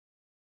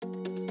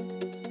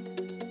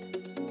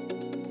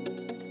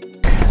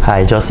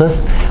Hi, Joseph.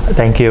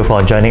 Thank you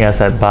for joining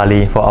us at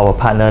Bali for our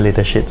Partner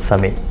Leadership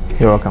Summit.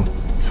 You're welcome.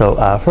 So,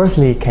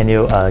 firstly, can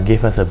you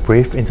give us a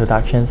brief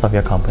introduction of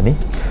your company?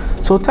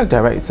 So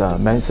TechDirect is a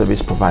managed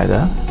service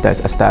provider that's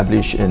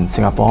established in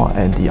Singapore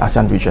and the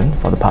ASEAN region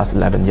for the past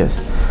 11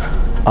 years.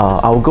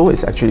 Our goal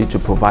is actually to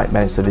provide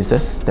managed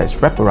services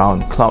that's wrapped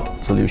around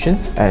cloud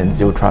solutions and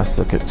zero trust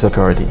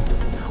security.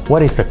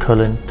 What is the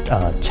current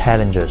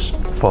challenges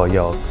for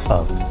your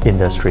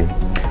industry?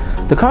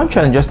 The current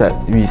challenges that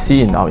we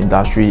see in our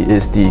industry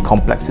is the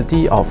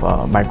complexity of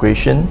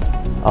migration,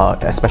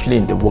 especially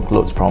in the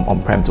workloads from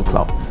on-prem to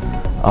cloud.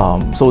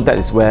 So that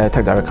is where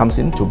TechDirect comes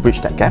in to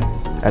bridge that gap,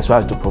 as well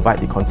as to provide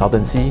the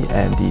consultancy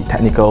and the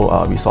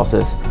technical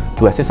resources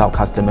to assist our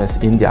customers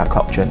in their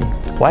cloud journey.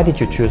 Why did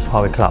you choose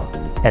Huawei Cloud?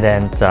 And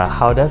then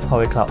how does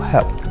Huawei Cloud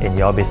help in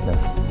your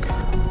business?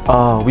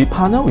 We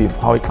partner with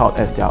Huawei Cloud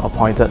as their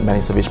appointed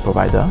managed service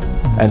provider,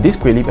 and this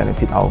greatly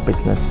benefits our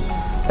business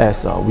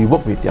as we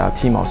work with their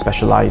team of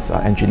specialized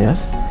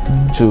engineers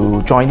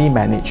to jointly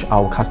manage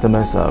our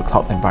customers'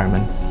 cloud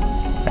environment.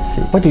 I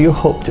see. What do you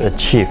hope to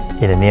achieve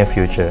in the near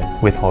future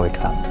with Huawei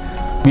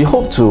Cloud? We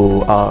hope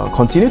to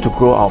continue to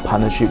grow our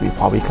partnership with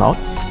Huawei Cloud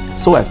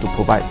so as to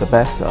provide the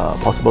best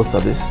possible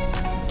service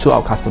to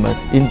our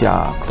customers in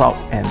their cloud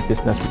and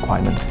business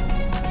requirements.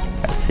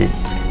 I see.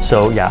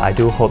 So yeah, I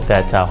do hope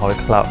that Huawei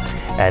Cloud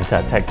and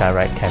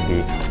TechDirect can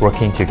be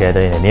working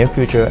together in the near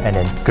future and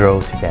then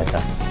grow together.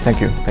 Thank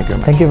you. Thank you very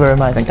much. Thank you very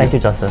much. Thank you,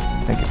 Joseph.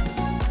 Thank you.